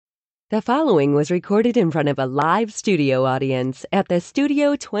The following was recorded in front of a live studio audience at the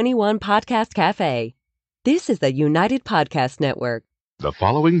Studio 21 Podcast Cafe. This is the United Podcast Network. The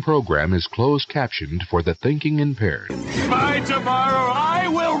following program is closed captioned for the thinking impaired. By tomorrow, I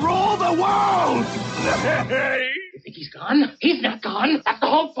will rule the world! You think he's gone? He's not gone. That's the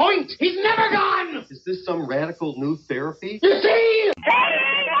whole point. He's never gone. Is this some radical new therapy? You see?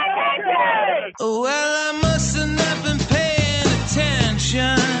 Well, I must have not been paying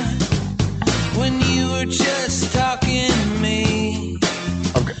attention when you were just talking to me.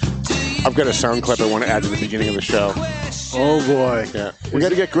 I've got a sound clip I want to add to the beginning of the show. Oh, boy. Yeah. We got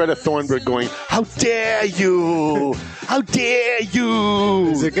to get Greta Thunberg going, how dare you? How dare you?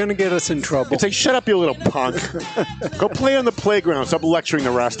 Is it going to get us in trouble? It's like, shut up, you little punk. Go play on the playground. Stop lecturing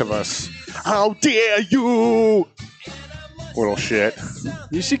the rest of us. How dare you? Little shit.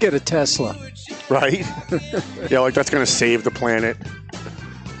 You should get a Tesla. Right? Yeah, like that's going to save the planet.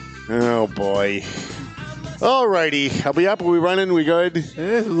 Oh, boy. All righty. Are we up? Are we running? We good?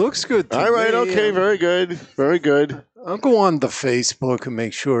 It looks good to All right. me. Okay. Very good. Very good. I'll go on the Facebook and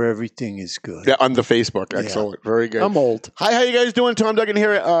make sure everything is good. Yeah, on the Facebook. Excellent. Yeah. Very good. I'm old. Hi, how you guys doing? Tom Duggan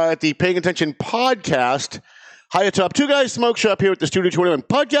here at the Paying Attention Podcast. Hi, atop Two Guys Smoke Shop here at the Studio 21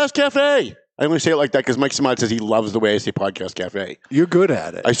 Podcast Cafe. I only say it like that because Mike Samad says he loves the way I say Podcast Cafe. You're good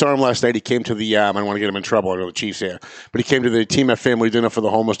at it. I saw him last night. He came to the, I don't want to get him in trouble. I know the Chiefs here. But he came to the Team F family dinner for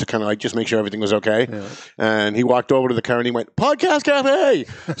the homeless to kind of like just make sure everything was okay. Yeah. And he walked over to the car and he went, Podcast Cafe!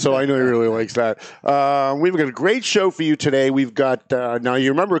 So I know he really likes that. We've got a great show for you today. We've got, now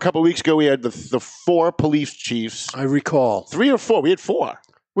you remember a couple of weeks ago we had the four police chiefs. I recall. 3 or 4? We had 4.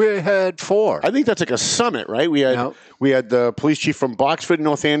 We had 4. I think that's like a summit, right? We had the police chief from Boxford,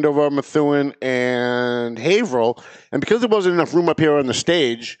 North Andover, Methuen, and Haverhill. And because there wasn't enough room up here on the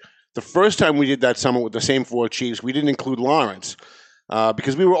stage, the first time we did that summit with the same 4 chiefs, we didn't include Lawrence.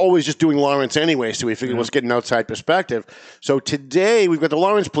 Because we were always just doing Lawrence anyway, so we figured let's get an outside perspective. So today we've got the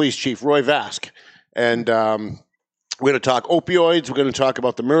Lawrence police chief, Roy Vask. And we're going to talk opioids. We're going to talk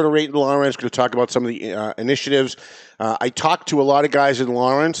about the murder rate in Lawrence. We're going to talk about some of the initiatives. I talked to a lot of guys in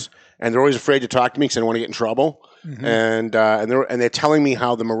Lawrence, and they're always afraid to talk to me because they don't want to get in trouble. Mm-hmm. And they're telling me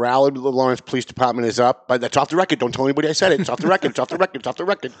how the morale of the Lawrence Police Department is up. But that's off the record. Don't tell anybody I said it. It's off the record. It's off the record. It's off the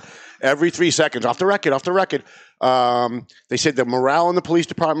record. Every 3 seconds, off the record. Off the record. They said the morale in the police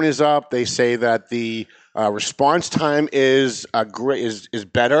department is up. They say that the response time is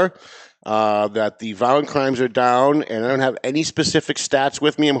better. That the violent crimes are down, and I don't have any specific stats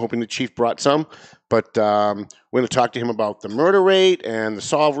with me. I'm hoping the chief brought some, but we're going to talk to him about the murder rate and the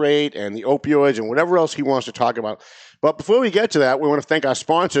solve rate and the opioids and whatever else he wants to talk about. But before we get to that, we want to thank our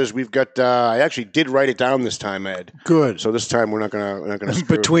sponsors. We've got. I actually did write it down this time, Ed. Good. So this time we're not going to.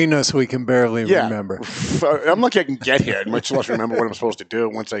 Between us, we can barely remember. I'm lucky I can get here, much less remember what I'm supposed to do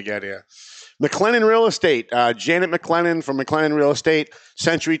once I get here. McLennan Real Estate, Janet McLennan from McLennan Real Estate,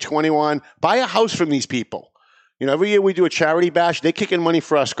 Century 21. Buy a house from these people. You know, every year we do a charity bash. They kick in money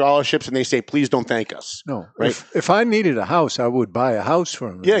for our scholarships, and they say, please don't thank us. No. Right? If I needed a house, I would buy a house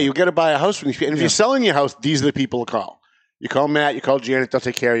from them. Yeah, you got to buy a house from these people. And if you're selling your house, these are the people to call. You call Matt, you call Janet, they'll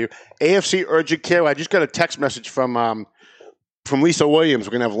take care of you. AFC Urgent Care. I just got a text message from Lisa Williams.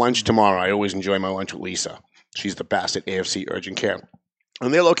 We're going to have lunch tomorrow. I always enjoy my lunch with Lisa. She's the best at AFC Urgent Care.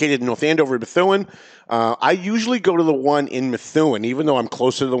 And they're located in North Andover and Methuen. I usually go to the one in Methuen, even though I'm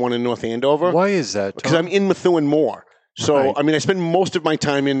closer to the one in North Andover. Why is that, Tom? Because I'm in Methuen more. So, right. I mean, I spend most of my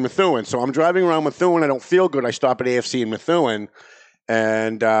time in Methuen. So I'm driving around Methuen. I don't feel good. I stop at AFC in Methuen.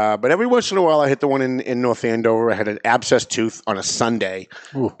 And but every once in a while, I hit the one in North Andover. I had an abscessed tooth on a Sunday.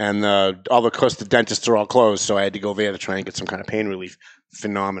 Ooh. And of course, the dentists are all closed. So I had to go there to try and get some kind of pain relief.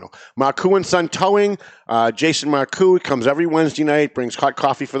 Phenomenal. Marcoux & Son Towing. Jason Marcoux comes every Wednesday night, brings hot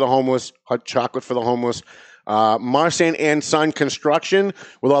coffee for the homeless, hot chocolate for the homeless. Marsan & Son Construction.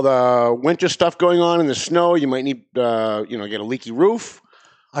 With all the winter stuff going on in the snow, you might need, get a leaky roof.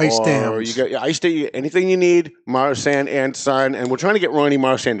 Ice dams. You got ice dam, anything you need, Marsan & Son. And we're trying to get Ronnie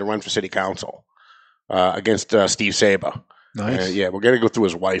Marsan to run for city council against Steve Saber. Nice. Yeah, we're going to go through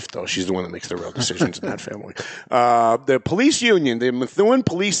his wife, though. She's the one that makes the real decisions in that family. The police union, the Methuen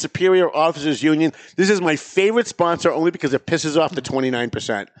Police Superior Officers Union. This is my favorite sponsor only because it pisses off the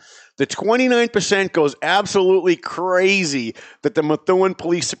 29%. The 29% goes absolutely crazy that the Methuen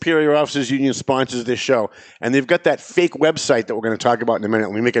Police Superior Officers Union sponsors this show. And they've got that fake website that we're going to talk about in a minute.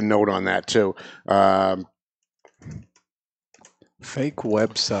 Let me make a note on that, too. Fake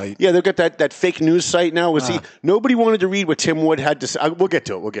website. Yeah, they've got that fake news site now. See, nobody wanted to read what Tim Wood had to say. We'll get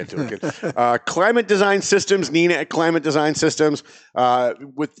to it. Climate Design Systems, Nina at Climate Design Systems.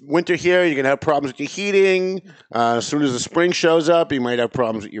 With winter here, you're going to have problems with your heating. As soon as the spring shows up, you might have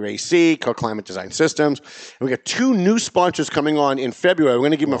problems with your AC. Call Climate Design Systems. And we got 2 new sponsors coming on in February. We're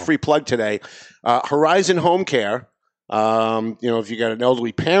going to give them a free plug today. Horizon Home Care. If you got an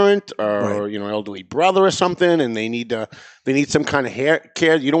elderly parent or elderly brother or something, and they need some kind of hair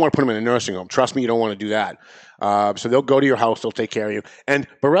care, you don't want to put them in a nursing home. Trust me, you don't want to do that. So they'll go to your house, they'll take care of you. And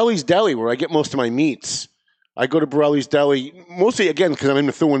Borelli's Deli, where I get most of my meats, I go to Borelli's Deli mostly again because I'm in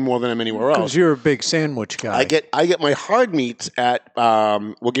Methuen more than I'm anywhere else. Because you're a big sandwich guy. I get my hard meats at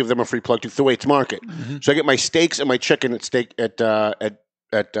we'll give them a free plug to Thwaites Market. Mm-hmm. So I get my steaks and my chicken at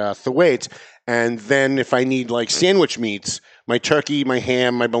Thwaites. And then if I need like sandwich meats, my turkey, my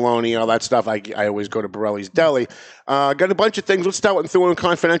ham, my bologna, all that stuff, I always go to Borelli's Deli. Got a bunch of things. Let's start with Methuen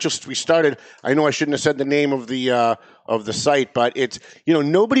Confidential since we started. I know I shouldn't have said the name of the site, but it's,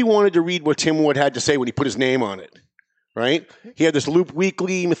 nobody wanted to read what Tim Wood had to say when he put his name on it, right? He had this Loop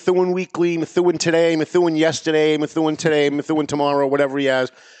Weekly, Methuen Today, Methuen Yesterday, Methuen Today, Methuen Tomorrow, whatever he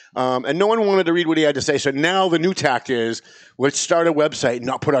has. And no one wanted to read what he had to say. So now the new tact is, let's start a website and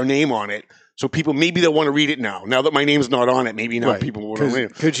not put our name on it. So people, maybe they'll want to read it now. Now that my name's not on it, maybe now people will read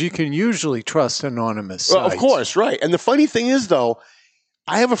it. Because you can usually trust anonymous sites. Well, of course, right. And the funny thing is, though,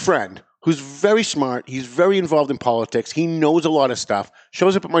 I have a friend who's very smart. He's very involved in politics. He knows a lot of stuff.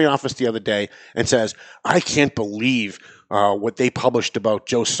 Shows up at my office the other day and says, I can't believe what they published about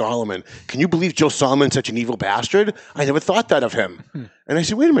Joe Solomon. Can you believe Joe Solomon's such an evil bastard? I never thought that of him. And I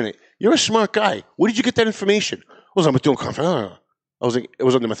said, wait a minute. You're a smart guy. Where did you get that information? I was on Methuen Conference. I was like, it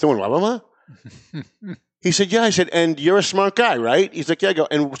was on the Methuen, blah, blah, blah. He said, yeah. I said, and you're a smart guy, right? He's like, yeah. I go,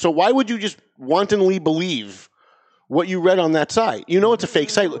 and so why would you just wantonly believe what you read on that site? You know it's a fake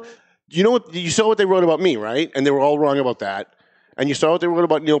site. You saw what they wrote about me, right? And they were all wrong about that. And you saw what they wrote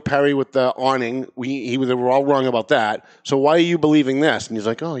about Neil Perry with the awning. They were all wrong about that. So why are you believing this? And he's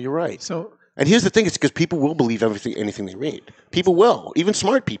like, oh, you're right. And here's the thing, it's because people will believe anything they read. People will, even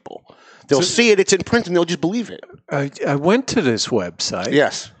smart people. They'll see it, it's in print, and they'll just believe it. I went to this website.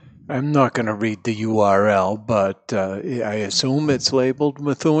 Yes. I'm not going to read the URL, but I assume it's labeled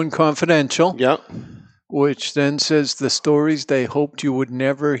Methuen Confidential. Yep. Which then says the stories they hoped you would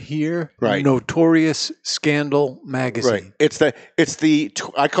never hear. Right. Notorious Scandal Magazine. Right. It's the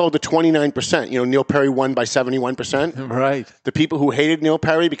I call it the 29%. Neil Perry won by 71%. Right. The people who hated Neil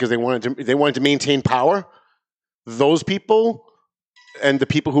Perry because they wanted to maintain power. Those people. And the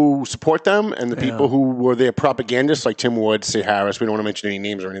people who support them, and the people who were their propagandists, like Tim Wood, Sid Harris. We don't want to mention any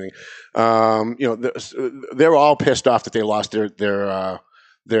names or anything. They're all pissed off that they lost their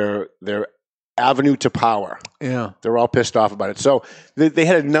avenue to power. Yeah, they're all pissed off about it. So they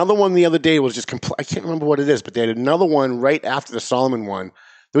had another one the other day. It was just I can't remember what it is, but they had another one right after the Solomon one.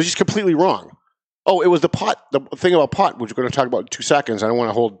 That was just completely wrong. Oh, it was the thing about pot, which we're going to talk about in 2 seconds. I don't want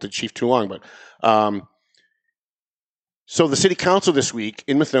to hold the chief too long, but. So the city council this week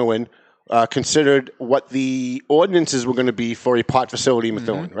in Methuen considered what the ordinances were going to be for a pot facility in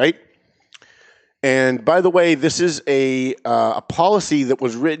Methuen, right? And by the way, this is a policy that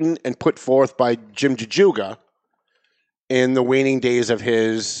was written and put forth by Jim Jajuga in the waning days of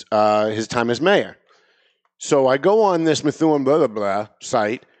his time as mayor. So I go on this Methuen blah, blah, blah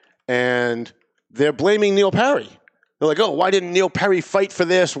site, and they're blaming Neil Perry. They're like, oh, why didn't Neil Perry fight for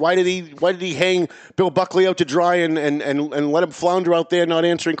this? Why did he hang Bill Buckley out to dry and let him flounder out there not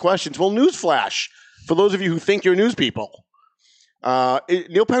answering questions? Well, newsflash, for those of you who think you're news people,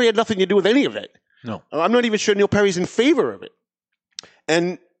 Neil Perry had nothing to do with any of it. No. I'm not even sure Neil Perry's in favor of it.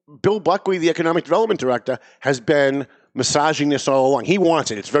 And Bill Buckley, the economic development director, has been massaging this all along. He wants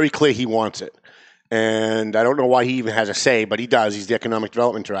it. It's very clear he wants it. And I don't know why he even has a say, but he does. He's the economic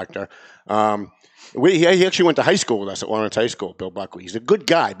development director. He actually went to high school with us at Lawrence High School, Bill Buckley. He's a good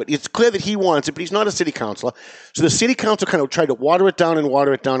guy, but it's clear that he wants it, but he's not a city councilor. So the city council kind of tried to water it down, and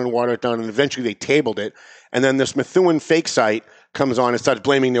eventually they tabled it. And then this Methuen fake site comes on and starts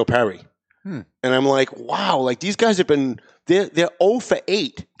blaming Neil Perry. And I'm like, wow, like these guys have been, they're 0 for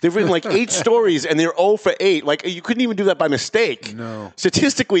 8. They've written like 8 stories, and they're 0 for 8. Like you couldn't even do that by mistake. No.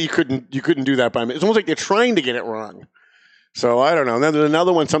 Statistically, you couldn't do that by mistake. It's almost like they're trying to get it wrong. So I don't know. And then there's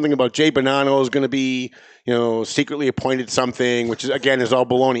another one, something about Jay Bonanno is going to be, secretly appointed something, which is all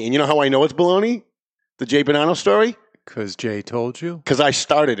baloney. And you know how I know it's baloney? The Jay Bonanno story? Because Jay told you? Because I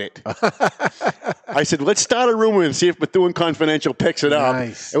started it. I said, let's start a rumor and see if Methuen Confidential picks it up.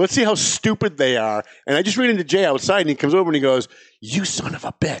 Nice. And let's see how stupid they are. And I just ran into Jay outside, and he comes over and he goes, you son of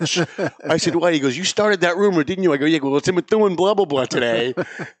a bitch. I said, why? He goes, you started that rumor, didn't you? I go, yeah. Well, it's in Methuen blah, blah, blah today.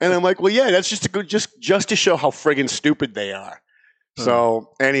 And I'm like, well, yeah, that's just to show how friggin' stupid they are. So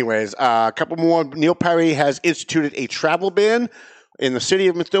anyways, a couple more. Neil Perry has instituted a travel ban in the city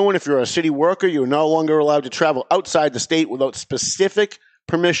of Methuen. If you're a city worker, you're no longer allowed to travel outside the state without specific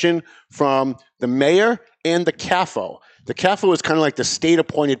permission from the mayor and the CAFO. The CAFO is kind of like the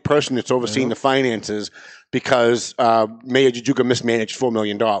state-appointed person that's overseeing the finances because Mayor Jajuka mismanaged $4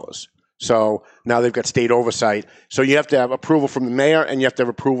 million. So now they've got state oversight. So you have to have approval from the mayor and you have to have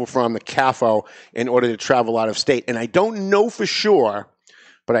approval from the CAFO in order to travel out of state. And I don't know for sure,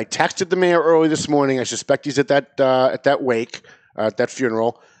 but I texted the mayor early this morning. I suspect he's at that wake, at that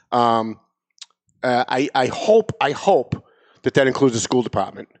funeral. I hope that includes the school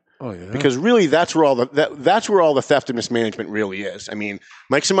department. Oh yeah. Because really, that's where all the theft and mismanagement really is. I mean,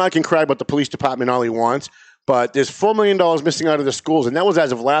 Mike Samar can cry about the police department all he wants, but there's $4 million missing out of the schools, and that was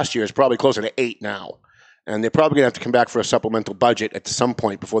as of last year. It's probably closer to 8 now. And they're probably going to have to come back for a supplemental budget at some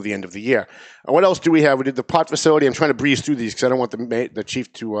point before the end of the year. What else do we have? We did the pot facility. I'm trying to breeze through these because I don't want the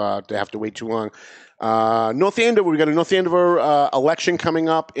chief to have to wait too long. North Andover, we got a North Andover election coming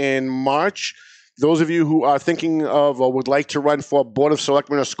up in March. Those of you who are thinking of or would like to run for Board of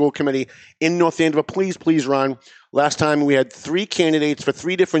Selectmen or school committee in North Andover, please run. Last time we had 3 candidates for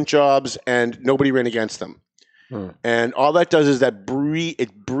 3 different jobs, and nobody ran against them. And all that does is that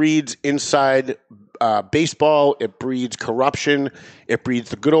it breeds inside baseball. It breeds corruption. It breeds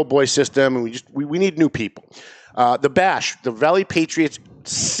the good old boy system, and we need new people. The Bash, the Valley Patriots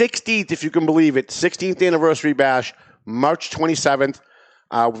 16th, if you can believe it, 16th anniversary bash, March 27th.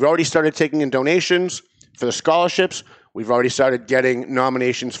 We've already started taking in donations for the scholarships. We've already started getting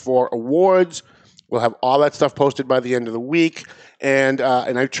nominations for awards. We'll have all that stuff posted by the end of the week. And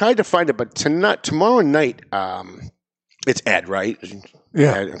I tried to find it, but tomorrow night, it's Ed, right?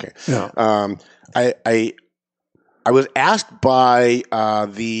 Yeah. Ed, okay. Yeah. I was asked by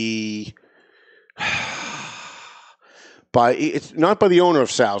it's not by the owner of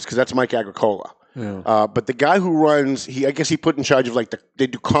Sal's, because that's Mike Agricola. Yeah. But the guy who runs, I guess he put in charge of they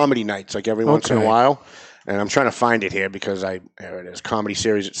do comedy nights like every once in a while. And I'm trying to find it here because there it is, comedy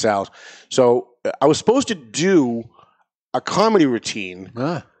series at Sal's. So I was supposed to do a comedy routine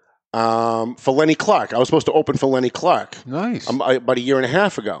for Lenny Clark. I was supposed to open for Lenny Clark. Nice. About a year and a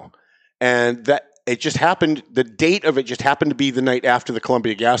half ago. And it just happened, the date of it just happened to be the night after the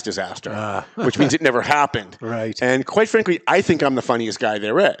Columbia gas disaster, which means it never happened. Right. And quite frankly, I think I'm the funniest guy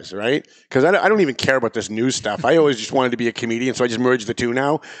there is, right? Because I don't even care about this news stuff. I always just wanted to be a comedian, so I just merged the two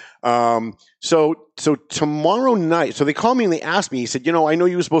now. So tomorrow night, so they called me and they asked me, he said, I know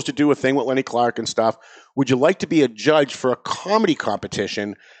you were supposed to do a thing with Lenny Clark and stuff. Would you like to be a judge for a comedy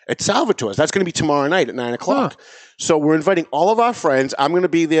competition at Salvatore's? That's going to be tomorrow night at 9 o'clock. So we're inviting all of our friends. I'm going to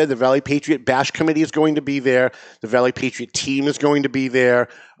be there. The Valley Patriot Bash Committee is going to be there. The Valley Patriot team is going to be there.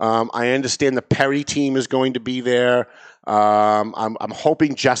 I understand the Perry team is going to be there. I'm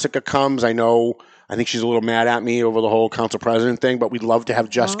hoping Jessica comes. I think she's a little mad at me over the whole council president thing, but we'd love to have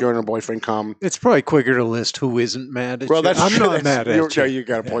Jessica and her boyfriend come. It's probably quicker to list who isn't mad at you. I'm not mad at you. You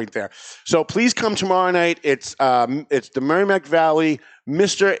got a point there. So please come tomorrow night. It's the Merrimack Valley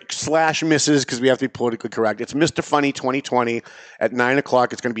Mr./Mrs., because we have to be politically correct. It's Mr. Funny 2020 at 9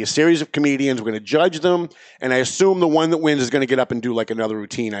 o'clock. It's going to be a series of comedians. We're going to judge them, and I assume the one that wins is going to get up and do like another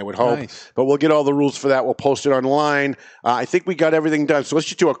routine, I would hope. Nice. But we'll get all the rules for that. We'll post it online. I think we got everything done. So let's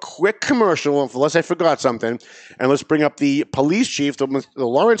just do a quick commercial, unless I forgot something, and let's bring up the police chief, the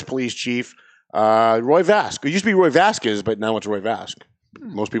Lawrence police chief, Roy Vask. It used to be Roy Vasquez, but now it's Roy Vask.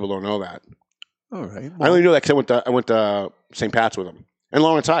 Most people don't know that. All right. I only know that because I went to St. Pat's with him. And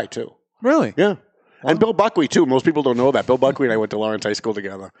Lawrence High, too. Really? Yeah. And Bill Buckley, too. Most people don't know that. Bill Buckley and I went to Lawrence High School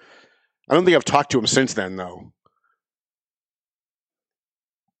together. I don't think I've talked to him since then, though.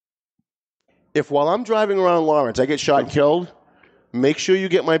 If while I'm driving around Lawrence, I get shot and killed, make sure you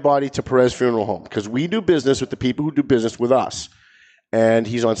get my body to Perez Funeral Home, because we do business with the people who do business with us. And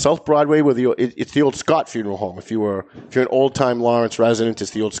he's on South Broadway with it's the old Scott Funeral Home. If you're an old-time Lawrence resident,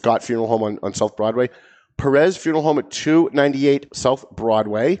 it's the old Scott Funeral Home on South Broadway. Perez Funeral Home at 298 South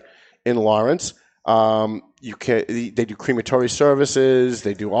Broadway in Lawrence. They do crematory services.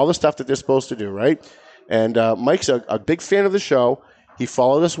 They do all the stuff that they're supposed to do, right? And Mike's a big fan of the show. He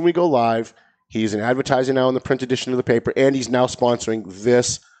followed us when we go live. He's an advertiser now in the print edition of the paper, and he's now sponsoring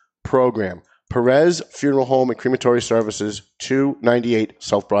this program. Perez Funeral Home and Crematory Services, 298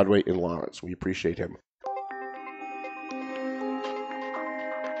 South Broadway in Lawrence. We appreciate him.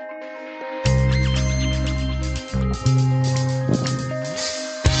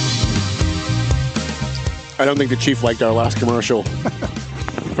 I don't think the chief liked our last commercial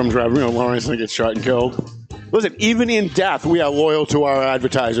from Lawrence and gets shot and killed. Listen, even in death, we are loyal to our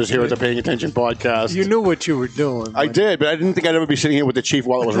advertisers here at the Paying Attention Podcast. You knew what you were doing. I did, but I didn't think I'd ever be sitting here with the chief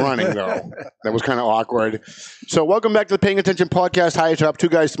while it was running, though. That was kind of awkward. So welcome back to the Paying Attention Podcast, High Top, Two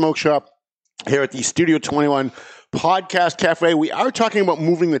Guys Smoke Shop, here at the Studio 21 Podcast Cafe. We are talking about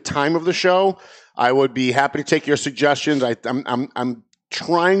moving the time of the show. I would be happy to take your suggestions. I'm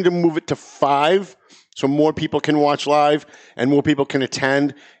trying to move it to 5 so more people can watch live and more people can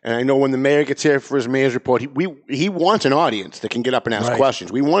attend. And I know when the mayor gets here for his mayor's report, he wants an audience that can get up and ask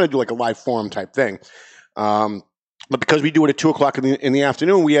questions. We want to do like a live forum type thing. But because we do it at 2 o'clock in the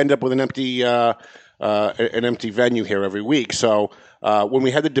afternoon, we end up with an empty venue here every week. So when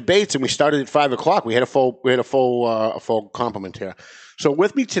we had the debates and we started at 5 o'clock, we had a full complement here. So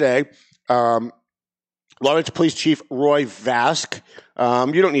with me today, Lawrence Police Chief Roy Vask.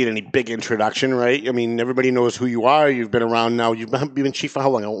 You don't need any big introduction, right? I mean, everybody knows who you are. You've been around now. You've been chief for how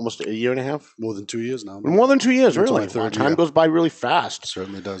long? Almost a year and a half? More than 2 years now. More than 2 years, really. Time goes by really fast. It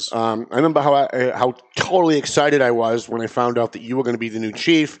certainly does. I remember how totally excited I was when I found out that you were going to be the new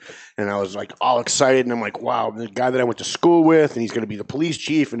chief. And I was like all excited. And I'm like, wow, the guy that I went to school with, and he's going to be the police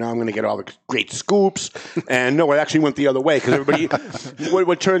chief. And now I'm going to get all the great scoops. And no, it actually went the other way. Because everybody,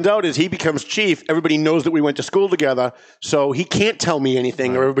 what turns out is he becomes chief. Everybody knows that we went to school together. So he can't tell me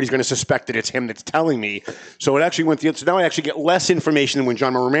anything, or everybody's going to suspect that it's him that's telling me. So it actually went the other. So now I actually get less information than when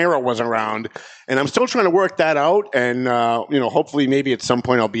John Romero was around. And I'm still trying to work that out. And, hopefully maybe at some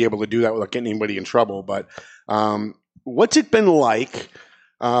point I'll be able to do that without getting anybody in trouble. But what's it been like?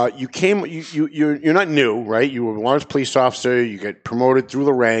 You're not new, right? You were a Lawrence police officer. You get promoted through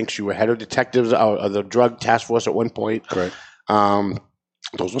the ranks. You were head of detectives of the drug task force at one point. Correct.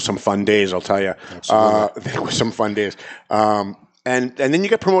 Those were some fun days, I'll tell you. They were some fun days. And then you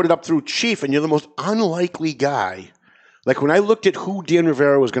get promoted up through chief, and you're the most unlikely guy. Like when I looked at who Dan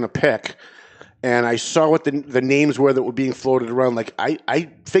Rivera was going to pick, and I saw what the names were that were being floated around, like I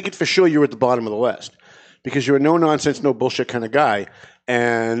figured for sure you were at the bottom of the list because you're a no-nonsense, no-bullshit kind of guy.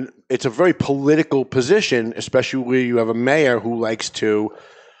 And it's a very political position, especially where you have a mayor who likes to,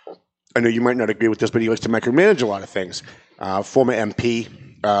 I know you might not agree with this, but he likes to micromanage a lot of things. Former MP,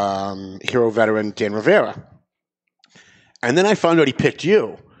 hero veteran Dan Rivera. And then I found out he picked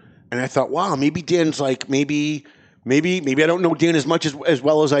you. And I thought, wow, maybe Dan's like, maybe I don't know Dan as much as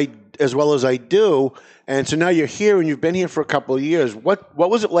well as I do. And so now you're here and you've been here for a couple of years. What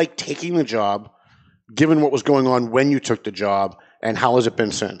was it like taking the job, given what was going on when you took the job, and how has it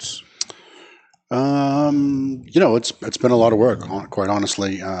been since? It's been a lot of work, quite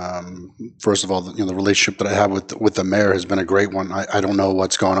honestly. First of all, the relationship that I have with the mayor has been a great one. I don't know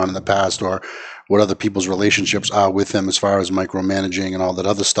what's going on in the past or what other people's relationships are with him as far as micromanaging and all that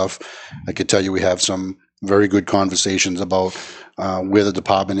other stuff. I could tell you we have some very good conversations about where the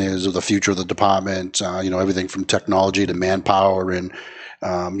department is or the future of the department, everything from technology to manpower and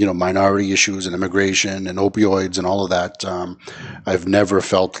minority issues and immigration and opioids and all of that. I've never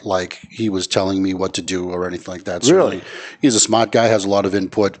felt like he was telling me what to do or anything like that. Really? So he's a smart guy, has a lot of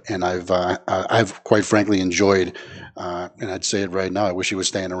input, and I've quite frankly enjoyed, and I'd say it right now, I wish he was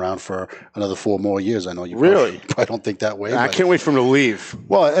staying around for another 4 more years. I know you really probably don't think that way. I can't wait for him to leave.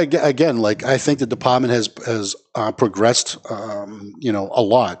 Well, again, I think the department has progressed, a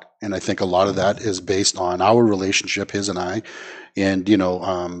lot. And I think a lot of that is based on our relationship, his and I, and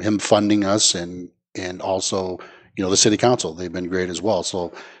him funding us, and also the city council. They've been great as well.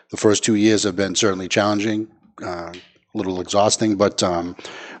 So the first 2 years have been certainly challenging, a little exhausting, but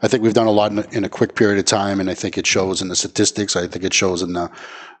I think we've done a lot in a quick period of time, and I think it shows in the statistics. I think it shows in the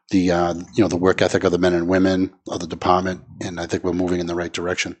work ethic of the men and women of the department, and I think we're moving in the right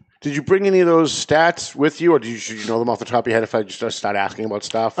direction. Did you bring any of those stats with you, or should you know them off the top of your head if I just start asking about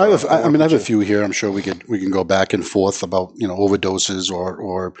stuff? I have a few here. I'm sure we can go back and forth about overdoses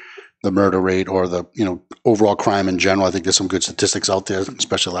or the murder rate or the overall crime in general. I think there's some good statistics out there,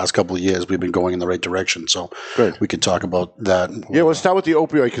 especially the last couple of years. We've been going in the right direction, so good. We could talk about that. Yeah, let's start with the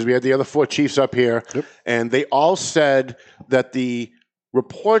opioid because we had the other 4 chiefs up here, and they all said that the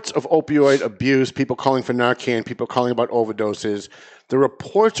reports of opioid abuse, people calling for Narcan, people calling about overdoses, the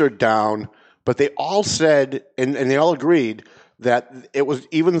reports are down, but they all said, and they all agreed, that it was,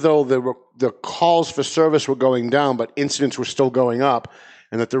 even though the calls for service were going down, but incidents were still going up,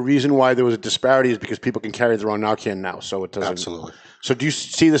 and that the reason why there was a disparity is because people can carry their own Narcan now, so it doesn't. Absolutely. So do you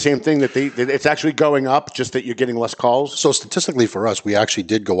see the same thing, that it's actually going up, just that you're getting less calls? So statistically for us, we actually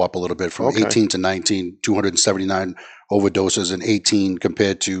did go up a little bit from 18 to 19, 279 overdoses in 18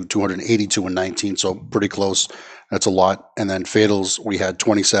 compared to 282 in 19, so pretty close. That's a lot. And then fatals, we had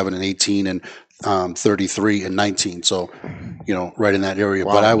 27 in 18 and 33 and 19. So, right in that area.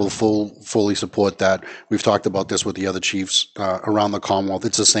 Wow. But I will fully support that. We've talked about this with the other chiefs around the Commonwealth.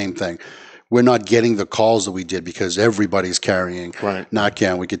 It's the same thing. We're not getting the calls that we did because everybody's carrying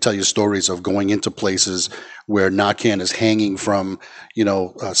Narcan. We could tell you stories of going into places where Narcan is hanging from,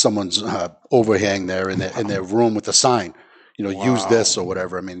 someone's overhang there in their room with a sign. Use this or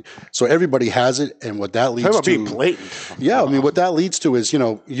whatever. I mean, so everybody has it, and what that leads to, being blatant. Yeah, I mean, what that leads to is,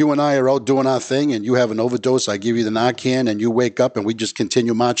 you and I are out doing our thing, and you have an overdose. I give you the Narcan, and you wake up, and we just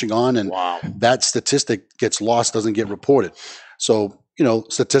continue marching on, and that statistic gets lost, doesn't get reported. So,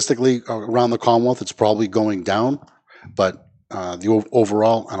 statistically around the Commonwealth, it's probably going down, but the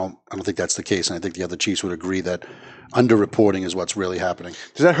overall, I don't think that's the case, and I think the other chiefs would agree that underreporting is what's really happening.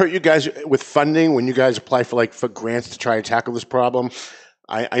 Does that hurt you guys with funding when you guys apply for grants to try and tackle this problem?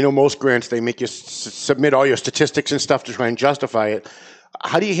 I know most grants, they make you submit all your statistics and stuff to try and justify it.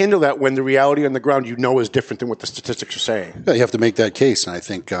 How do you handle that when the reality on the ground is different than what the statistics are saying? Yeah, you have to make that case. And I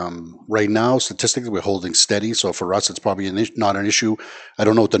think right now, statistically, we're holding steady. So for us, it's probably not an issue. I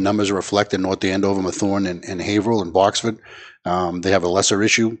don't know what the numbers reflect in North Andover, Methuen, and Haverhill, and Boxford. They have a lesser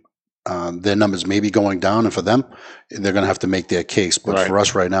issue. Their numbers may be going down, and for them, they're going to have to make their case. But for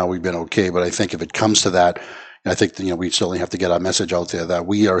us right now, we've been okay. But I think if it comes to that, I think we certainly have to get our message out there that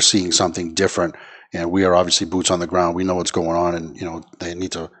we are seeing something different, and we are obviously boots on the ground. We know what's going on, and they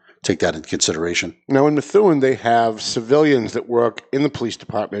need to take that into consideration. Now in Methuen, they have civilians that work in the police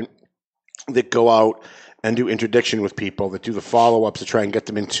department that go out and do interdiction with people, that do the follow-ups to try and get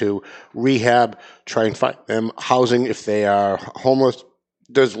them into rehab, try and find them housing if they are homeless.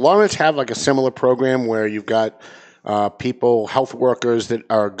 Does Lawrence have a similar program where you've got people, health workers that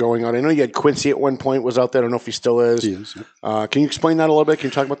are going out? I know you had Quincy at one point was out there. I don't know if he still is. He is. Yeah. Can you explain that a little bit? Can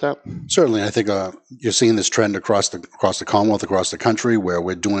you talk about that? Certainly. I think you're seeing this trend across the Commonwealth, across the country, where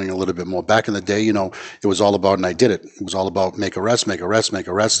we're doing a little bit more. Back in the day, it was all about, and I did it. It was all about make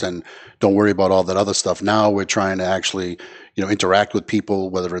arrests, and don't worry about all that other stuff. Now we're trying to actually interact with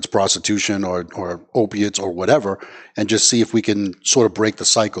people, whether it's prostitution or opiates or whatever, and just see if we can sort of break the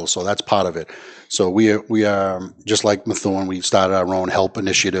cycle. So that's part of it. So we are just like Methuen. We started our own HELP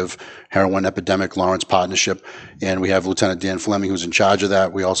initiative, Heroin Epidemic Lawrence Partnership, and we have Lieutenant Dan Fleming who's in charge of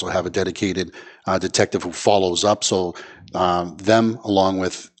that. We also have a dedicated detective who follows up. So them, along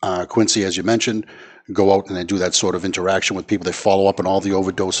with Quincy, as you mentioned, go out and they do that sort of interaction with people. They follow up on all the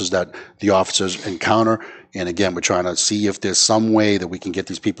overdoses that the officers encounter. And again, we're trying to see if there's some way that we can get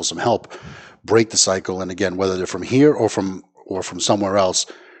these people some help, break the cycle. And again, whether they're from here or from somewhere else,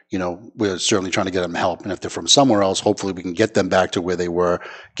 we're certainly trying to get them help. And if they're from somewhere else, hopefully we can get them back to where they were,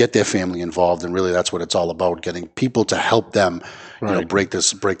 get their family involved. And really that's what it's all about, getting people to help them, break the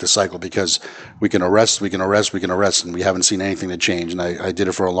cycle, because we can arrest, and we haven't seen anything to change. And I did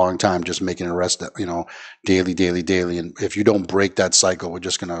it for a long time, just making an arrest, daily. And if you don't break that cycle, we're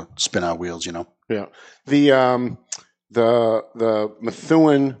just going to spin our wheels, Yeah. The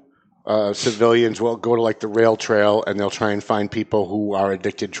Methuen civilians will go to the rail trail and they'll try and find people who are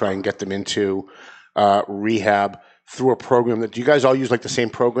addicted, try and get them into rehab through a program. Do you guys all use the same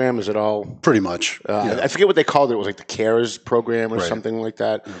program? Is it all pretty much? Yeah. I forget what they called it. It was the CARES program or something like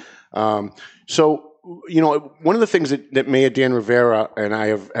that. Yeah. So one of the things that Mayor Dan Rivera and I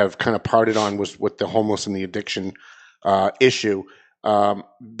have kind of parted on was with the homeless and the addiction issue,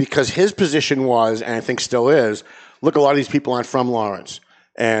 because his position was, and I think still is, look, a lot of these people aren't from Lawrence.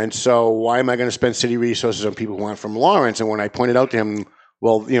 And so why am I going to spend city resources on people who aren't from Lawrence? And when I pointed out to him,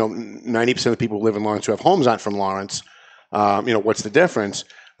 well, 90% of the people who live in Lawrence who have homes aren't from Lawrence, what's the difference?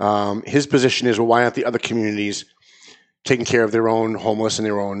 His position is, well, why aren't the other communities taking care of their own homeless and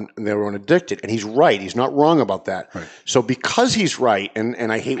their own addicted? And he's right. He's not wrong about that. Right. So because he's right,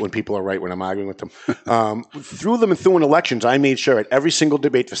 and I hate when people are right when I'm arguing with them, through the Methuen elections, I made sure at every single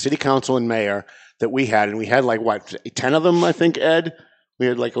debate for city council and mayor that we had, and we had 10 of them, I think, Ed? We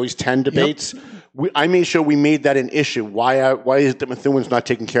had at least 10 debates. Yep. I made sure we made that an issue. Why is it that Methuen's not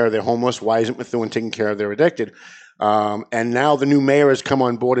taking care of their homeless? Why isn't Methuen taking care of their addicted? And now the new mayor has come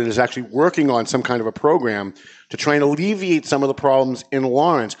on board and is actually working on some kind of a program to try and alleviate some of the problems in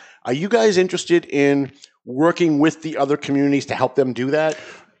Lawrence. Are you guys interested in working with the other communities to help them do that?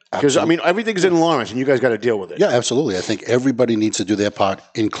 Because, everything's in Lawrence, and you guys got to deal with it. Yeah, absolutely. I think everybody needs to do their part,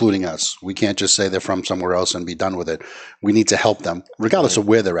 including us. We can't just say they're from somewhere else and be done with it. We need to help them, regardless of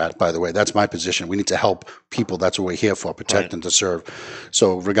where they're at, by the way. That's my position. We need to help people. That's what we're here for, protect and to serve.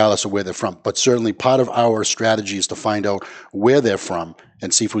 So regardless of where they're from. But certainly part of our strategy is to find out where they're from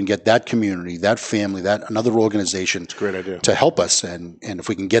and see if we can get that community, that family, that another organization great idea. To help us. And if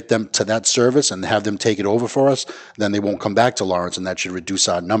we can get them to that service and have them take it over for us, then they won't come back to Lawrence, and that should reduce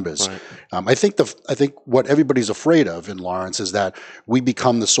our numbers. Right. I think what everybody's afraid of in Lawrence is that we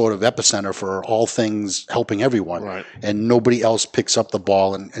become the sort of epicenter for all things helping everyone, right. and nobody else picks up the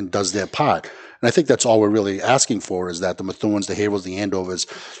ball and does their part. And I think that's all we're really asking for, is that the Methuens, the Haverhills, the Andovers,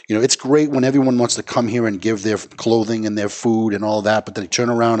 it's great when everyone wants to come here and give their clothing and their food and all that, but then they turn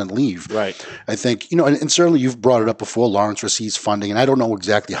around and leave. Right. I think, and certainly you've brought it up before, Lawrence receives funding, and I don't know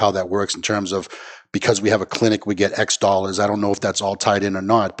exactly how that works in terms of, because we have a clinic, we get X dollars. I don't know if that's all tied in or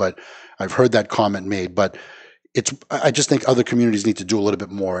not, but I've heard that comment made. But I just think other communities need to do a little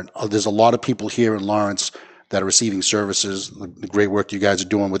bit more. And there's a lot of people here in Lawrence that are receiving services, the great work you guys are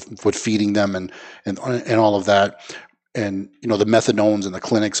doing with feeding them and all of that. And, the methadones and the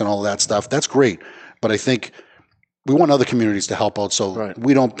clinics and all of that stuff. That's great. But I think we want other communities to help out, so right.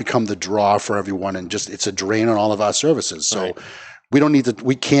 we don't become the draw for everyone and just it's a drain on all of our services. So right.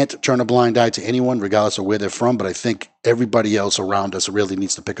 We can't turn a blind eye to anyone regardless of where they're from, but I think everybody else around us really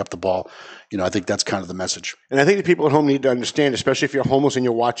needs to pick up the ball. I think that's kind of the message. And I think the people at home need to understand, especially if you're homeless and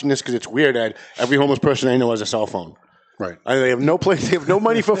you're watching this, because it's weird, Ed, every homeless person I know has a cell phone. Right. They have no place, they have no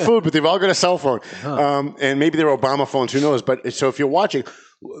money for food, but they've all got a cell phone. And maybe they're Obama phones, who knows? But so if you're watching,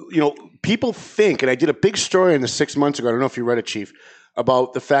 people think, and I did a big story on this 6 months ago, I don't know if you read it, Chief,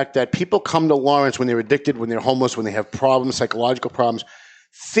 about the fact that people come to Lawrence when they're addicted, when they're homeless, when they have problems, psychological problems,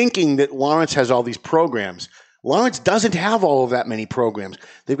 thinking that Lawrence has all these programs. Lawrence doesn't have all of that many programs.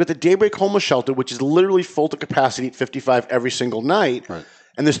 They've got the Daybreak Homeless Shelter, which is literally full to capacity at 55 every single night. Right.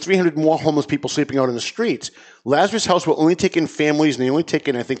 And there's 300 more homeless people sleeping out in the streets. Lazarus House will only take in families, and they only take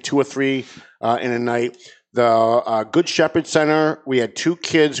in, I think, 2 or 3 in a night. The Good Shepherd Center, we had 2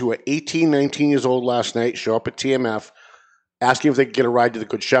 kids who were 18, 19 years old last night show up at TMF asking if they could get a ride to the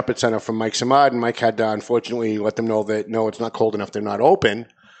Good Shepherd Center from Mike Samad, and Mike had to, unfortunately, let them know that, no, it's not cold enough, they're not open.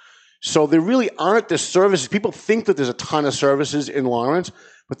 So there really aren't the services. People think that there's a ton of services in Lawrence,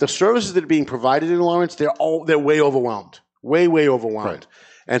 but the services that are being provided in Lawrence, they're way overwhelmed. Way overwhelmed. Right.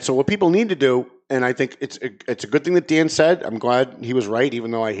 And so what people need to do, and I think it's a good thing that Dan said, I'm glad he was right,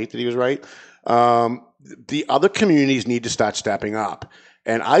 even though I hate that he was right, the other communities need to start stepping up.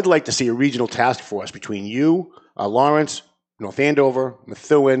 And I'd like to see a regional task force between you, Lawrence, North Andover,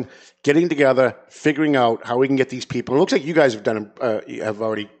 Methuen, getting together, figuring out how we can get these people. It looks like you guys have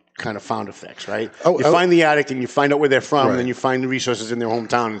already kind of found a fix, right? You find the addict and you find out where they're from, right. And then you find the resources in their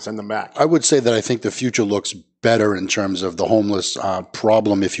hometown and send them back. I would say that I think the future looks better in terms of the homeless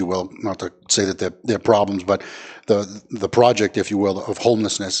problem, if you will. Not to say that they're problems, but the project, if you will, of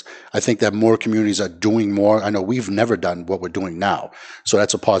homelessness. I think that more communities are doing more. I know we've never done what we're doing now, so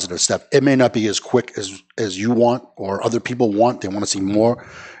that's a positive step. It may not be as quick as you want or other people want. They want to see more,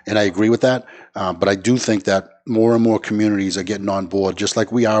 and I agree with that. But I do think that more and more communities are getting on board, just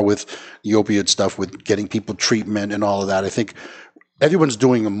like we are with the opioid stuff, with getting people treatment and all of that. I think everyone's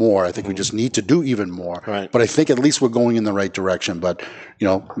doing more. I think we just need to do even more. Right. But I think at least we're going in the right direction. But,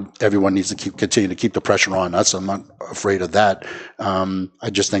 everyone needs to continue to keep the pressure on us. I'm not afraid of that. I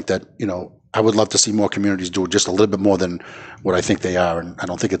just think that, I would love to see more communities do just a little bit more than what I think they are. And I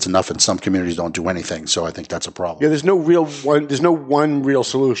don't think it's enough, and some communities don't do anything. So I think that's a problem. Yeah, there's no one real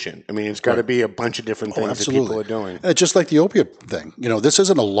solution. I mean, it's got to be a bunch of different things that people are doing. Just like the opiate thing. This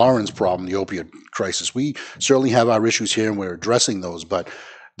isn't a Lawrence problem, the opiate crisis. We certainly have our issues here and we're addressing those, but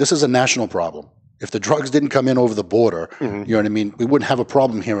this is a national problem. If the drugs didn't come in over the border, you know what I mean, we wouldn't have a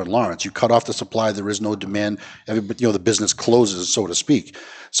problem here in Lawrence. You cut off the supply, there is no demand. The business closes, so to speak.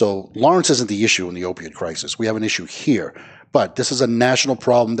 So Lawrence isn't the issue in the opioid crisis. We have an issue here. But this is a national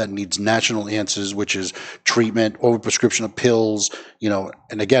problem that needs national answers, which is treatment, overprescription of pills,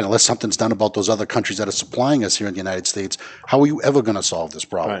 and again, unless something's done about those other countries that are supplying us here in the United States, how are you ever going to solve this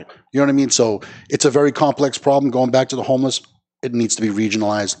problem? Right. You know what I mean? So it's a very complex problem. Going back to the homeless, it needs to be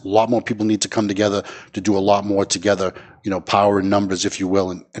regionalized. A lot more people need to come together to do a lot more together, power in numbers, if you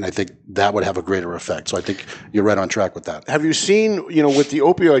will. And I think that would have a greater effect. So I think you're right on track with that. Have you seen, with the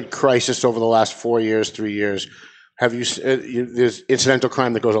opioid crisis over the last 4 years, 3 years, have you, there's incidental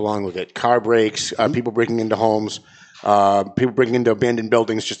crime that goes along with it. Car breaks, people breaking into homes, people breaking into abandoned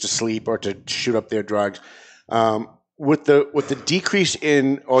buildings just to sleep or to shoot up their drugs. With the decrease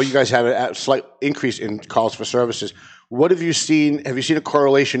in, or you guys have a slight increase in calls for services, what have you seen? Have you seen a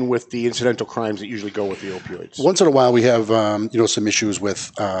correlation with the incidental crimes that usually go with the opioids? Once in a while, we have some issues with,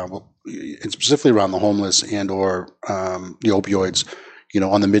 specifically around the homeless and or the opioids.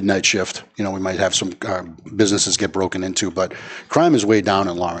 on the midnight shift, we might have some businesses get broken into, but crime is way down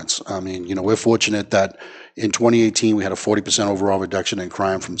in Lawrence. I mean, we're fortunate that in 2018 we had a 40% overall reduction in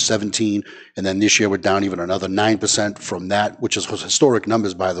crime from 17, and then this year we're down even another 9% from that, which is historic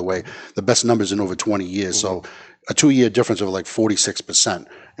numbers, by the way, the best numbers in over 20 years. So a 2-year difference of like 46%.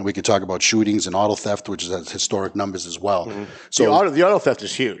 And we could talk about shootings and auto theft, which is at historic numbers as well. So the auto theft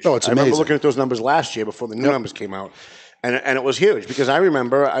is huge. Oh, it's amazing. I remember looking at those numbers last year before the new numbers came out. And it was huge because I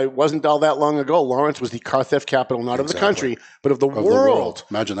remember it wasn't all that long ago. Lawrence was the car theft capital, not of the country, but of the world.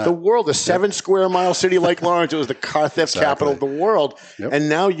 Imagine that. The world, a 7-square-mile city like Lawrence, it was the car theft capital of the world. Yep. And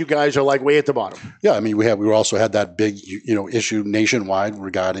now you guys are like way at the bottom. Yeah, I mean, we also had that big, issue nationwide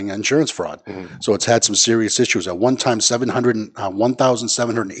regarding insurance fraud. So it's had some serious issues. At one time,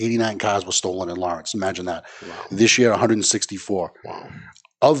 1,789 cars were stolen in Lawrence. Imagine that. Wow. This year, 164. Wow.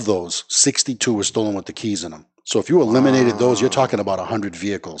 Of those, 62 were stolen with the keys in them. So if you eliminated those, you're talking about 100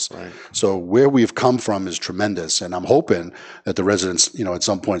 vehicles. Right. So where we've come from is tremendous, and I'm hoping that the residents, at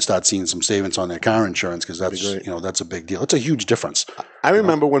some point start seeing some savings on their car insurance because that's a big deal. It's a huge difference. I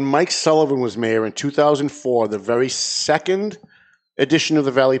remember when Mike Sullivan was mayor in 2004, the very second edition of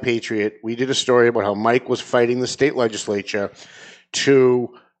the Valley Patriot, we did a story about how Mike was fighting the state legislature to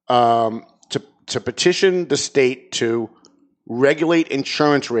petition the state to regulate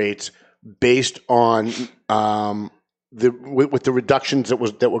insurance rates based on with the reductions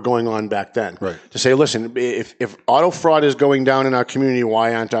that were going on back then. Right. To say, listen, if auto fraud is going down in our community,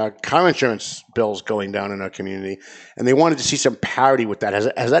 why aren't our car insurance bills going down in our community? And they wanted to see some parity with that.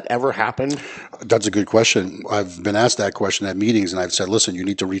 Has that ever happened? That's a good question. I've been asked that question at meetings, and I've said, listen, you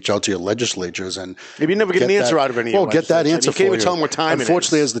need to reach out to your legislatures and maybe you never get an answer out of any. Well, get that answer. You can't even tell them what time.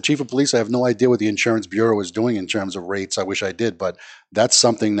 Unfortunately, as the chief of police, I have no idea what the Insurance Bureau is doing in terms of rates. I wish I did, but that's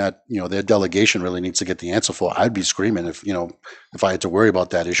something that their delegation really needs to get the answer for. I'd be screaming if I had to worry about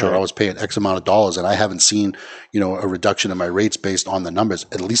that issue. Right. I was paying X amount of dollars and I haven't seen a reduction in my rates based on the numbers.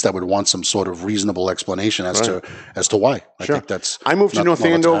 At least I would want some sort of reasonable explanation as to why. I think that's. I moved to North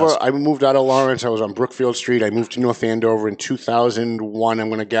Andover. I moved out of Lawrence. I was on Brookfield Street. I moved to North Andover in 2001. I'm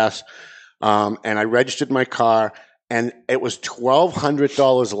going to guess, and I registered my car, and it was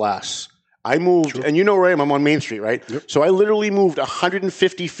 $1,200 less. I moved, and where I am. I'm on Main Street, right? Yep. So I literally moved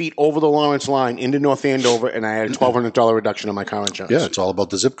 150 feet over the Lawrence line into North Andover, and I had a $1,200 reduction on my car insurance. Yeah, it's all about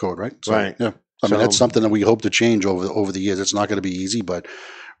the zip code, right? So, right. Yeah. I mean, that's something that we hope to change over the years. It's not going to be easy, but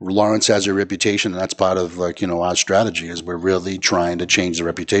Lawrence has a reputation, and that's part of our strategy is we're really trying to change the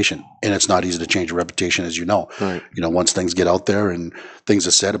reputation. And it's not easy to change a reputation, as you know. Right. Once things get out there and things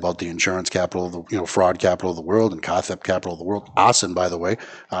are said about the insurance capital of the fraud capital of the world and car theft capital of the world, arson, by the way,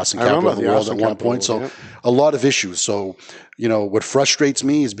 arson capital of the world at one point. So a lot of issues. So what frustrates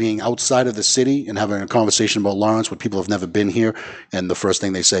me is being outside of the city and having a conversation about Lawrence with people who have never been here, and the first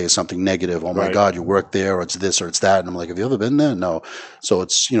thing they say is something negative. Oh my God, you work there, or it's this or it's that. And I'm like, have you ever been there? No. So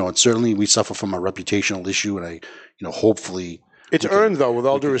it's it's certainly we suffer from a reputational issue, and hopefully. It's earned, though, with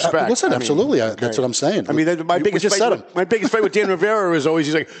all due respect. Listen, absolutely. That's what I'm saying. I mean, my biggest fight with Dan Rivera is always,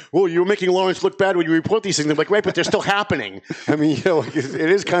 he's like, well, you're making Lawrence look bad when you report these things. I'm like, right, but they're still happening. I mean, it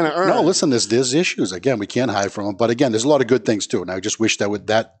is kind of earned. No, listen, there's issues. Again, we can't hide from them. But again, there's a lot of good things, too. And I just wish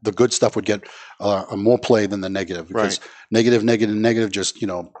that the good stuff would get more play than the negative. Because negative, just,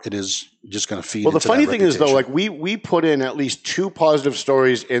 it is just going to feed. Well, the funny thing is, though, like we put in at least 2 positive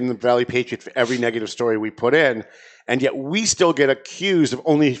stories in the Valley Patriot for every negative story we put in. And yet we still get accused of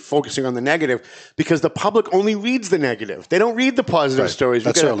only focusing on the negative because the public only reads the negative. They don't read the positive stories.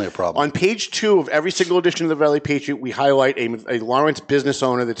 That's certainly a problem. On page 2 of every single edition of the Valley Patriot, we highlight a Lawrence business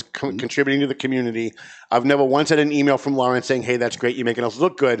owner that's contributing to the community. I've never once had an email from Lawrence saying, hey, that's great, you're making us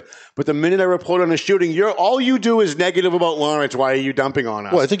look good. But the minute I report on a shooting, all you do is negative about Lawrence. Why are you dumping on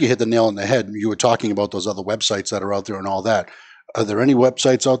us? Well, I think you hit the nail on the head. You were talking about those other websites that are out there and all that. Are there any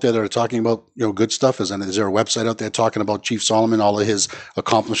websites out there that are talking about good stuff? Is there a website out there talking about Chief Solomon, all of his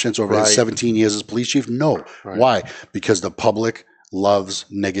accomplishments over his 17 years as police chief? No. Right. Why? Because the public loves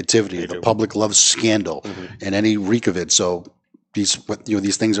negativity. The public loves scandal and any reek of it. So these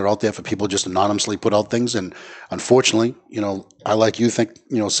things are out there for people just anonymously put out things. And unfortunately, I like you think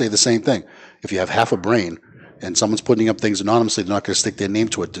say the same thing. If you have half a brain and someone's putting up things anonymously, they're not going to stick their name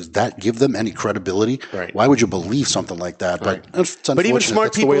to it. Does that give them any credibility? Right. Why would you believe something like that? Right. But even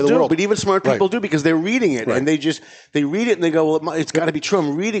smart people do. But even smart people do because they're reading it and they read it and they go, well, it's got to be true.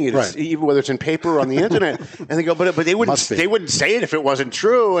 I'm reading it, even whether it's in paper or on the internet. And they go, but they wouldn't say it if it wasn't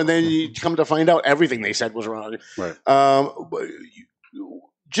true. And then you come to find out everything they said was wrong. Right.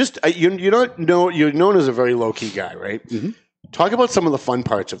 You're known as a very low key guy, right? Mm-hmm. Talk about some of the fun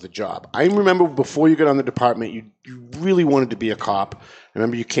parts of the job. I remember before you got on the department, you really wanted to be a cop. I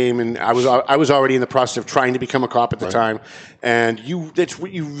remember you came and I was already in the process of trying to become a cop at the time, and that's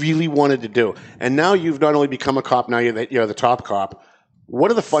what you really wanted to do. And now you've not only become a cop, now you're the top cop. What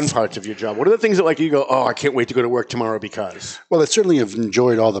are the fun parts of your job? What are the things that you go, oh, I can't wait to go to work tomorrow because? Well, I certainly have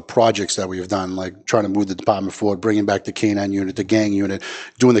enjoyed all the projects that we've done, like trying to move the department forward, bringing back the K9 unit, the gang unit,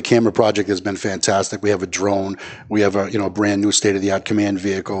 doing the camera project has been fantastic. We have a drone. We have a brand new state-of-the-art command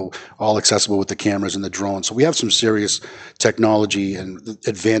vehicle, all accessible with the cameras and the drone. So we have some serious technology and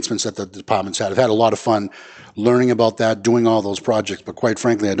advancements that the department's had. I've had a lot of fun learning about that, doing all those projects. But quite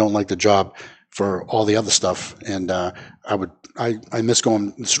frankly, I don't like the job for all the other stuff, and I miss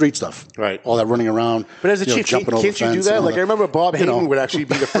going the street stuff, right? All that running around. But as a chief, can't you do that? I remember Bob Hayden would actually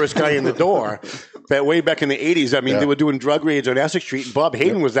be the first guy in the door. But way back in the 80s, they were doing drug raids on Essex Street, and Bob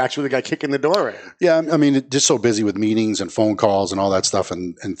Hayden was actually the guy kicking the door in. Yeah, just so busy with meetings and phone calls and all that stuff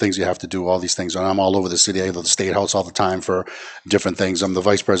and things you have to do, all these things. And I'm all over the city. I go to the State House all the time for different things. I'm the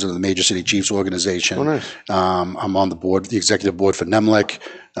vice president of the Major City Chiefs Organization. Oh, nice. I'm on the executive board for NEMLEC.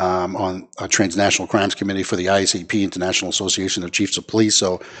 On a Transnational Crimes Committee for the IACP, International Association of Chiefs of Police.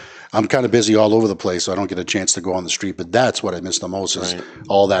 So I'm kind of busy all over the place, so I don't get a chance to go on the street. But that's what I miss the most is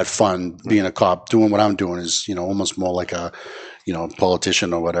all that fun, being a cop. Doing what I'm doing is, almost more like a,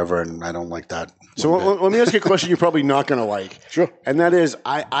 politician or whatever, and I don't like that. So let me ask you a question you're probably not going to like. Sure. And that is,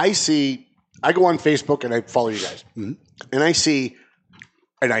 I go on Facebook and I follow you guys, and I see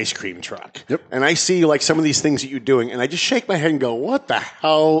an ice cream truck. Yep. And I see some of these things that you're doing, and I just shake my head and go, what the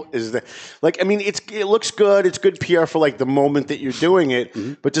hell is that? It looks good. It's good PR for the moment that you're doing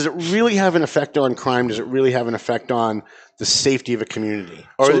it, but does it really have an effect on crime? Does it really have an effect on the safety of a community?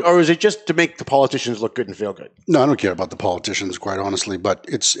 Or is it just to make the politicians look good and feel good? No, I don't care about the politicians, quite honestly, but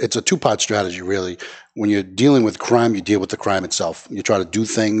it's a two-part strategy, really. When you're dealing with crime, you deal with the crime itself. You try to do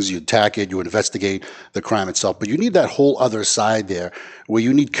things, you attack it, you investigate the crime itself. But you need that whole other side there where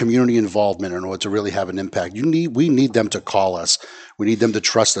you need community involvement in order to really have an impact. We need them to call us. We need them to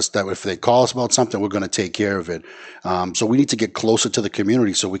trust us that if they call us about something, we're going to take care of it. So we need to get closer to the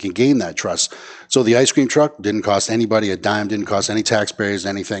community so we can gain that trust. So the ice cream truck didn't cost anybody a dime, didn't cost any taxpayers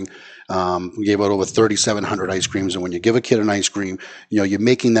anything. We gave out over 3,700 ice creams. And when you give a kid an ice cream, you're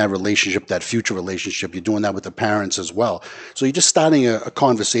making that relationship, that future relationship. You're doing that with the parents as well. So you're just starting a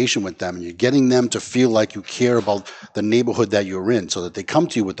conversation with them, and you're getting them to feel like you care about the neighborhood that you're in so that they come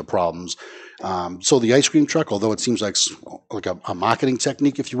to you with the problems. So the ice cream truck, although it seems like a marketing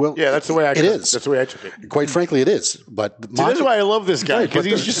technique, if you will. Yeah, that's the way I it is. That's the way I took it. Quite frankly, it is. But that's why I love this guy, because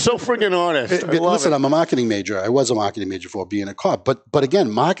he's just so friggin' honest. Listen, I'm a marketing major. I was a marketing major before being a cop. But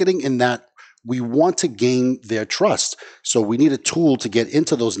again, marketing in that we want to gain their trust. So we need a tool to get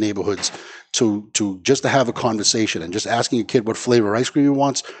into those neighborhoods to just to have a conversation, and just asking a kid what flavor ice cream he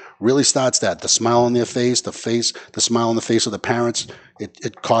wants really starts that. The smile on their face, the smile on the face of the parents,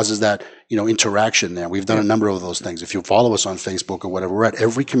 it causes that, interaction there. We've done a number of those things. If you follow us on Facebook or whatever, we're at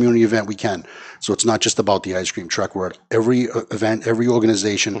every community event we can. So it's not just about the ice cream truck. We're at every event, every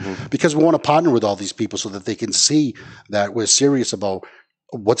organization, because we want to partner with all these people so that they can see that we're serious about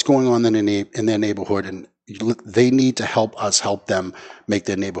what's going on in their neighborhood, and they need to help us help them make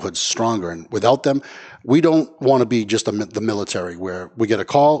their neighborhoods stronger. And without them, we don't want to be just the military where we get a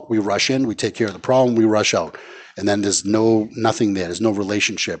call, we rush in, we take care of the problem, we rush out. And then there's nothing there. There's no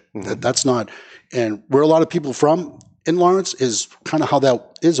relationship. That's not, and where a lot of people from in Lawrence is kind of how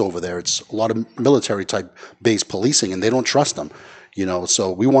that is over there. It's a lot of military type based policing, and they don't trust them. So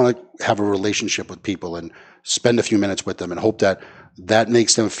we want to have a relationship with people and spend a few minutes with them and hope that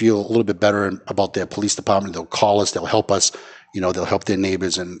makes them feel a little bit better about their police department. They'll call us, they'll help us, they'll help their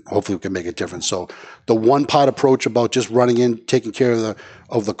neighbors, and hopefully we can make a difference. So the one part approach about just running in, taking care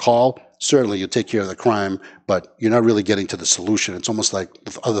of the call, certainly you'll take care of the crime, but you're not really getting to the solution. It's almost like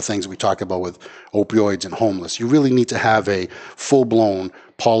other things we talk about with opioids and homeless. You really need to have a full-blown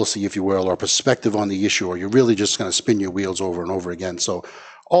policy, if you will, or perspective on the issue, or you're really just going to spin your wheels over and over again. So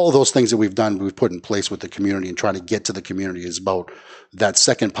all of those things that we've done, we've put in place with the community and trying to get to the community is about that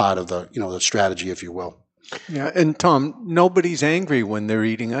second part of the strategy, if you will. Yeah, and Tom, nobody's angry when they're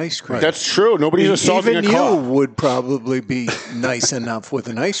eating ice cream. That's true. Nobody's assaulting a cop. Even you would probably be nice enough with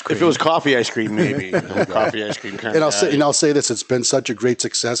an ice cream. If it was coffee ice cream, maybe. Coffee ice cream kind and of. I'll say this: it's been such a great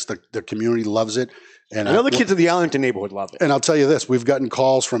success. The community loves it. And I know the kids in the Arlington neighborhood love it. And I'll tell you this: we've gotten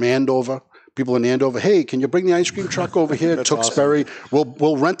calls from Andover. People in Andover, hey, can you bring the ice cream truck over here to Tewksbury? Awesome.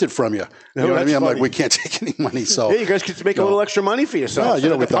 We'll rent it from you. You know what I mean? I'm like, we can't take any money. So you guys get make a little extra money for yourself.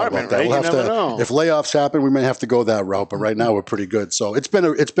 Yeah, we thought about that. Right? We'll have to. If layoffs happen, we may have to go that route. But right now, we're pretty good. So it's been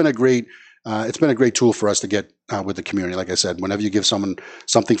a great it's been a great tool for us to get with the community. Like I said, whenever you give someone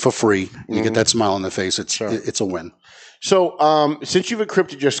something for free, you get that smile on their face. It's a win. So since you've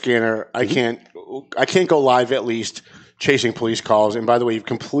encrypted your scanner, I can't go live at least chasing police calls. And by the way, you've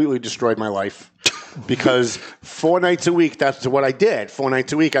completely destroyed my life. Because 4 nights a week, that's what I did. 4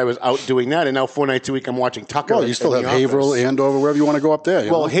 nights a week, I was out doing that, and now 4 nights a week, I'm watching Tucker. Well, you still have Haverhill, Andover, wherever you want to go up there.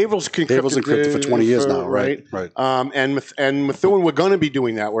 Well, Haverhill's encrypted for 20 years now, right? And Methuen, we're going to be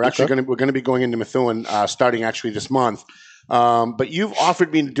doing that. We're actually going to be going into Methuen starting actually this month. But you've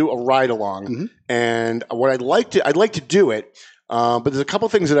offered me to do a ride along, and what I'd like to do it. But there's a couple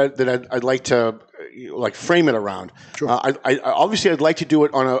things that I'd like to frame it around. Sure. Obviously, I'd like to do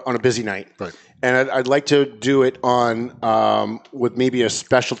it on a busy night. Right. And I'd like to do it on with maybe a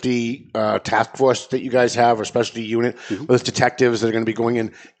specialty task force that you guys have, or specialty unit with detectives that are going to be going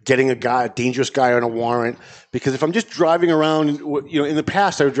in, getting a dangerous guy on a warrant. Because if I'm just driving around, in the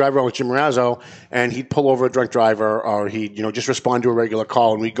past I would drive around with Jim Razzo, and he'd pull over a drunk driver, or he'd just respond to a regular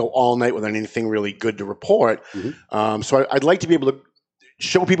call, and we'd go all night without anything really good to report. So I'd like to be able to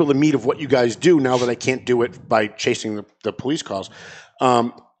show people the meat of what you guys do now that I can't do it by chasing the police calls.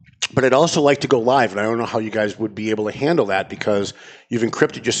 But I'd also like to go live, and I don't know how you guys would be able to handle that, because you've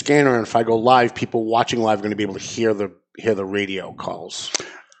encrypted your scanner, and if I go live, people watching live are going to be able to hear the radio calls.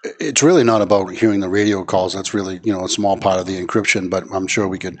 It's really not about hearing the radio calls. That's really a small part of the encryption, but I'm sure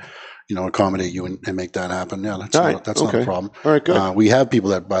we could accommodate you and make that happen. Yeah, that's not a problem. All right, good. We have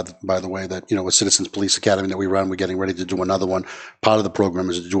people that, by the way, that with Citizens Police Academy that we run, we're getting ready to do another one. Part of the program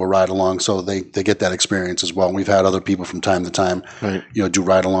is to do a ride along, so they get that experience as well. And we've had other people from time to time, do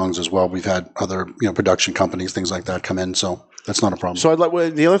ride alongs as well. We've had other production companies, things like that, come in. So that's not a problem. So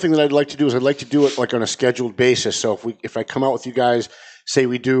the other thing that I'd like to do is I'd like to do it like on a scheduled basis. So if I come out with you guys, say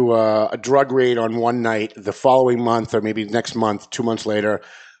we do a drug raid on one night, the following month, or maybe next month, 2 months later,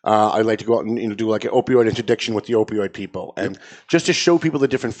 I'd like to go out and do like an opioid interdiction with the opioid people, and just to show people the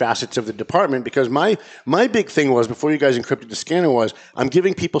different facets of the department. Because my big thing was, before you guys encrypted the scanner, was I'm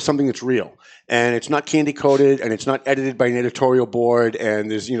giving people something that's real, and it's not candy coated, and it's not edited by an editorial board,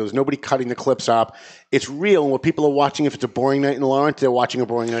 and there's nobody cutting the clips up. It's real, and what people are watching, if it's a boring night in Lawrence, they're watching a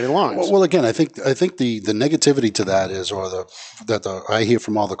boring night in Lawrence. Well, again, I think the negativity to that is, I hear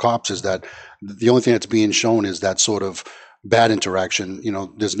from all the cops, is that the only thing that's being shown is that sort of bad interaction.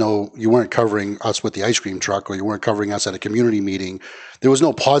 You weren't covering us with the ice cream truck, or you weren't covering us at a community meeting. There was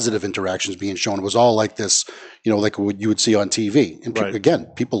no positive interactions being shown. It was all like this, like what you would see on TV. And again,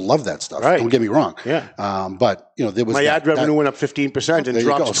 people love that stuff. Right. Don't get me wrong. Yeah. But there was my ad revenue went up 15% and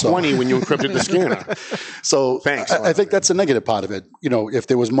dropped 20 when you encrypted the scanner. So thanks. I think that's a negative part of it. If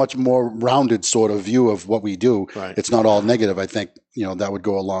there was much more rounded sort of view of what we do, it's not all negative. I think that would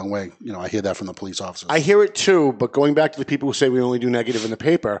go a long way. I hear that from the police officers. I hear it too, but going back to the people who say we only do negative in the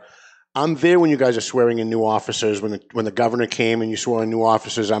paper, I'm there when you guys are swearing in new officers. When the governor came and you swore in new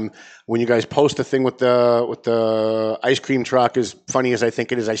officers, when you guys post the thing with the ice cream truck, as funny as I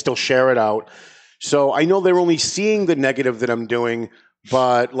think it is, I still share it out. So I know they're only seeing the negative that I'm doing,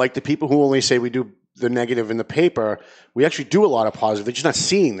 but like the people who only say we do the negative in the paper, we actually do a lot of positive. They're just not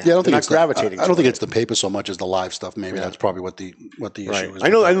seeing that. Yeah, I don't think it's gravitating. I don't think it's the paper so much as the live stuff. Maybe that's probably what the issue is. I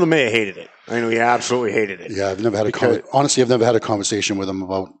know the mayor hated it. I know he absolutely hated it. Yeah, I've never had honestly, I've never had a conversation with him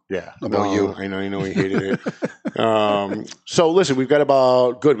about you. I know he hated it. So listen, we got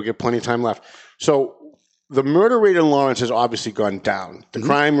plenty of time left. So the murder rate in Lawrence has obviously gone down. The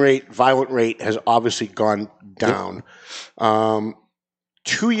crime rate, violent rate has obviously gone down.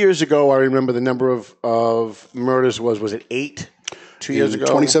 2 years ago, I remember the number of murders was it 8? 2 years ago?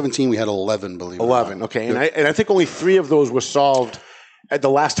 2017, we had 11, believe it or not. 11, okay. And I think only 3 of those were solved at the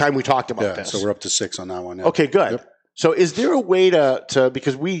last time we talked about this. So we're up to 6 on that one. Yeah. Okay, good. Yep. So is there a way to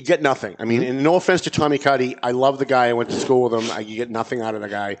because we get nothing. I mean, and no offense to Tommy Cuddy, I love the guy. I went to school with him. You get nothing out of the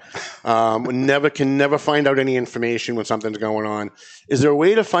guy. Can never find out any information when something's going on. Is there a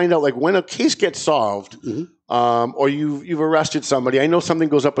way to find out, like, when a case gets solved, or you've arrested somebody? I know something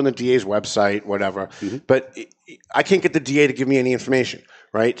goes up on the DA's website, whatever, but I can't get the DA to give me any information,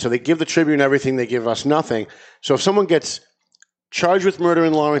 right? So they give the Tribune everything. They give us nothing. So if someone gets charged with murder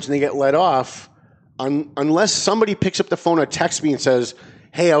in Lawrence and they get let off, unless somebody picks up the phone or texts me and says,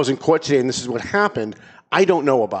 hey, I was in court today and this is what happened, I don't know about